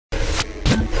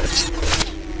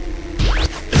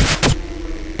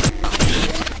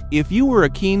If you were a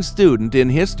keen student in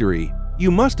history, you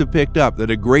must have picked up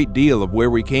that a great deal of where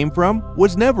we came from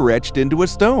was never etched into a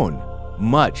stone.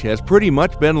 Much has pretty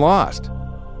much been lost.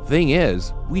 Thing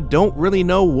is, we don't really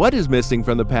know what is missing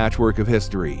from the patchwork of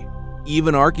history.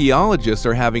 Even archaeologists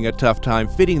are having a tough time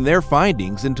fitting their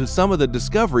findings into some of the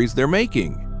discoveries they're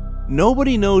making.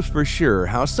 Nobody knows for sure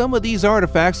how some of these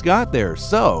artifacts got there,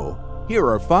 so here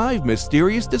are 5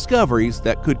 mysterious discoveries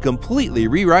that could completely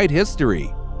rewrite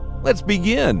history. Let's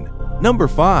begin. Number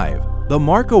 5. The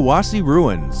Marcahuasi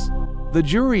Ruins. The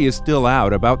jury is still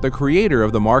out about the creator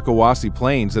of the Marcahuasi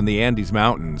Plains and the Andes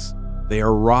Mountains. They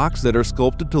are rocks that are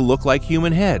sculpted to look like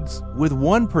human heads, with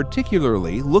one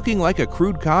particularly looking like a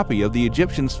crude copy of the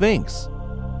Egyptian Sphinx.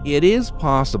 It is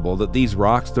possible that these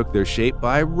rocks took their shape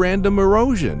by random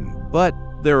erosion, but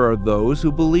there are those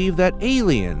who believe that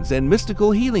aliens and mystical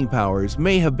healing powers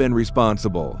may have been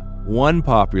responsible. One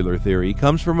popular theory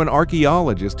comes from an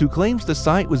archaeologist who claims the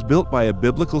site was built by a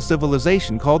biblical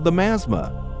civilization called the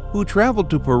Masma, who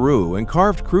traveled to Peru and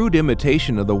carved crude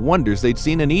imitation of the wonders they'd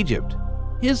seen in Egypt.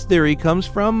 His theory comes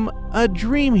from a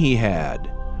dream he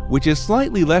had, which is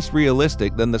slightly less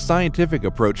realistic than the scientific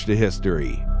approach to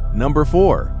history. Number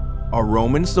 4. A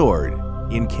Roman sword.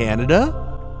 In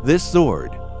Canada? This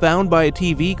sword, found by a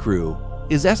TV crew,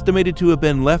 is estimated to have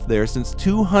been left there since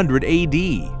 200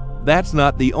 AD. That's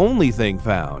not the only thing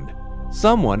found.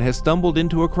 Someone has stumbled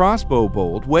into a crossbow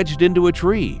bolt wedged into a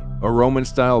tree, a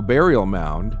Roman-style burial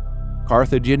mound,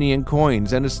 Carthaginian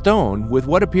coins, and a stone with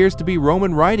what appears to be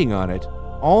Roman writing on it,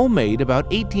 all made about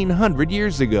 1800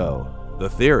 years ago. The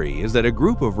theory is that a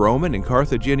group of Roman and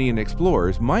Carthaginian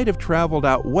explorers might have traveled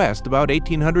out west about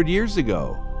 1800 years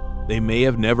ago. They may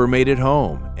have never made it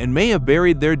home and may have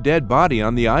buried their dead body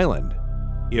on the island.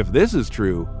 If this is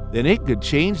true, then it could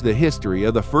change the history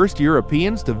of the first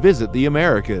Europeans to visit the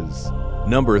Americas.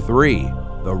 Number 3.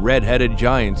 The Redheaded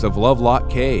Giants of Lovelock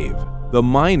Cave. The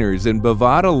miners in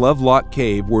Bovada Lovelock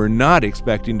Cave were not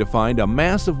expecting to find a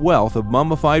massive wealth of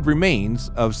mummified remains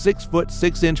of 6-foot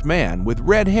 6-inch man with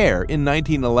red hair in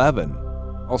 1911.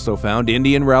 Also found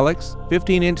Indian relics,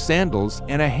 15-inch sandals,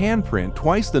 and a handprint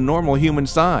twice the normal human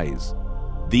size.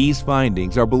 These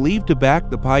findings are believed to back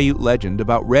the Paiute legend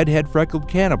about redhead freckled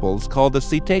cannibals called the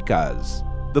Citecas.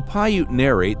 The Paiute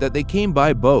narrate that they came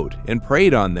by boat and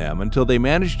preyed on them until they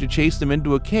managed to chase them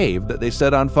into a cave that they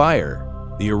set on fire.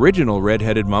 The original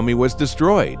red-headed mummy was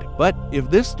destroyed, but if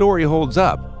this story holds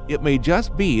up, it may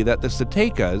just be that the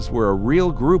Citecas were a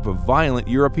real group of violent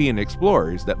European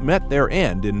explorers that met their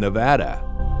end in Nevada.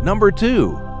 Number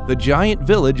 2. The Giant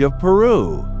Village of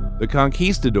Peru. The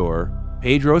conquistador,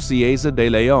 Pedro Cieza de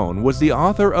Leon, was the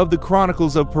author of the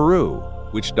Chronicles of Peru,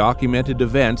 which documented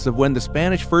events of when the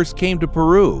Spanish first came to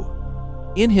Peru.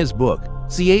 In his book,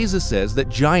 Cieza says that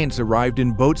giants arrived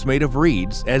in boats made of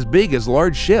reeds as big as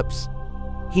large ships.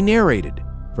 He narrated,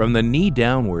 "From the knee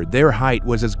downward, their height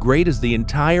was as great as the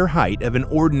entire height of an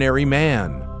ordinary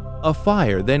man. A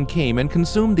fire then came and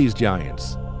consumed these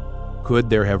giants." Could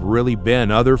there have really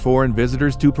been other foreign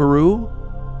visitors to Peru?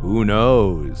 Who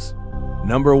knows?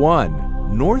 Number 1.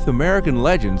 North American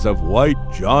legends of white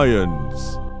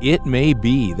giants. It may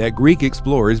be that Greek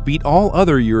explorers beat all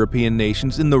other European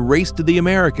nations in the race to the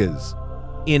Americas.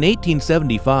 In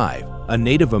 1875, a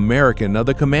Native American of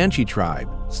the Comanche tribe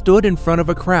stood in front of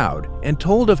a crowd and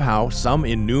told of how, some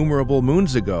innumerable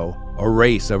moons ago, a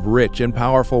race of rich and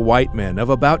powerful white men of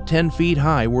about 10 feet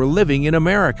high were living in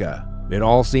America. It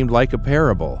all seemed like a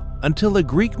parable, until a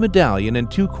Greek medallion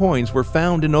and 2 coins were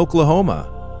found in Oklahoma.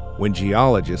 When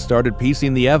geologists started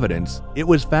piecing the evidence, it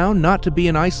was found not to be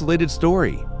an isolated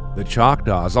story. The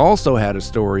Choctaws also had a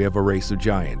story of a race of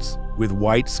giants, with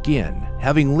white skin,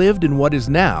 having lived in what is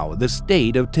now the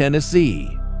state of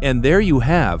Tennessee. And there you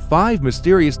have 5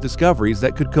 mysterious discoveries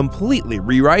that could completely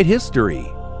rewrite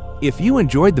history. If you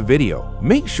enjoyed the video,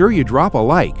 make sure you drop a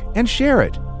like and share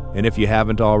it. And if you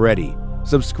haven't already,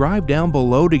 subscribe down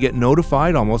below to get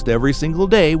notified almost every single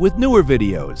day with newer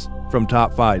videos from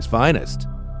Top 5's finest.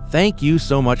 Thank you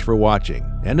so much for watching,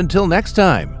 and until next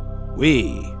time,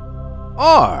 we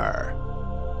are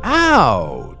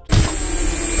out.